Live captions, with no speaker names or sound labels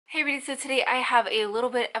Hey everybody, so today I have a little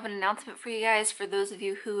bit of an announcement for you guys. For those of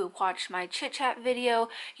you who watched my chit chat video,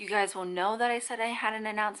 you guys will know that I said I had an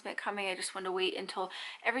announcement coming. I just wanted to wait until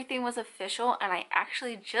everything was official, and I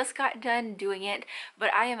actually just got done doing it.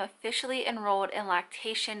 But I am officially enrolled in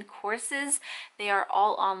lactation courses. They are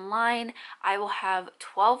all online. I will have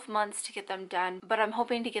 12 months to get them done, but I'm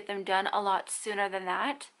hoping to get them done a lot sooner than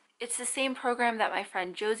that. It's the same program that my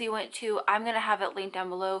friend Josie went to. I'm going to have it linked down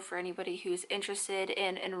below for anybody who's interested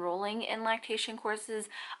in enrolling in lactation courses.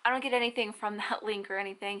 I don't get anything from that link or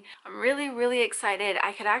anything. I'm really excited.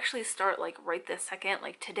 I could actually start like right this second,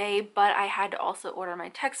 like today, but I had to also order my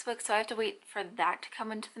textbook, so I have to wait for that to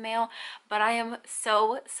come into the mail. But I am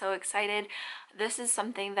so excited. This is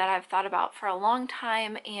something that I've thought about for a long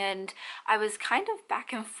time, and I was kind of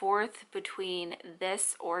back and forth between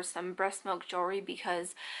this or some breast milk jewelry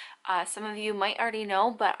because some of you might already know,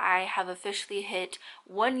 but I have officially hit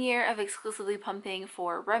 1 year of exclusively pumping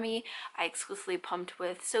for Remy. I exclusively pumped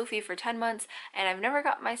with Sophie for 10 months, and I've never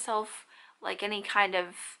got myself like any kind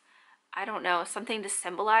of, I don't know, something to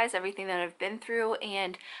symbolize everything that I've been through,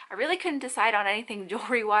 and I really couldn't decide on anything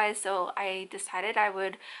jewelry wise, so I decided I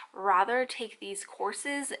would rather take these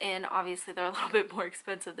courses, and obviously they're a little bit more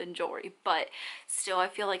expensive than jewelry, but still I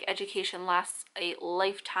feel like education lasts a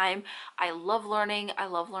lifetime. I love learning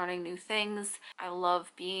new things. I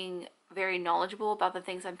love being very knowledgeable about the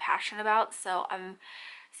things I'm passionate about, so I'm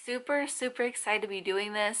super excited to be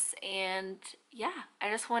doing this. And yeah, I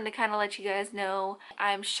just wanted to kind of let you guys know.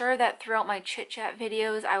 I'm sure that throughout my chit chat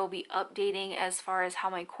videos I will be updating as far as how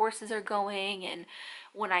my courses are going and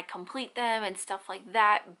when I complete them and stuff like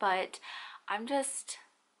that, but I'm just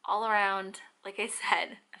all around, like I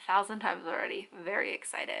said 1,000 times already, very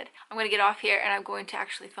excited. I'm going to get off here and I'm going to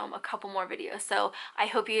actually film a couple more videos, so I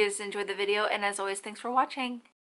hope you guys enjoyed the video, and as always, thanks for watching.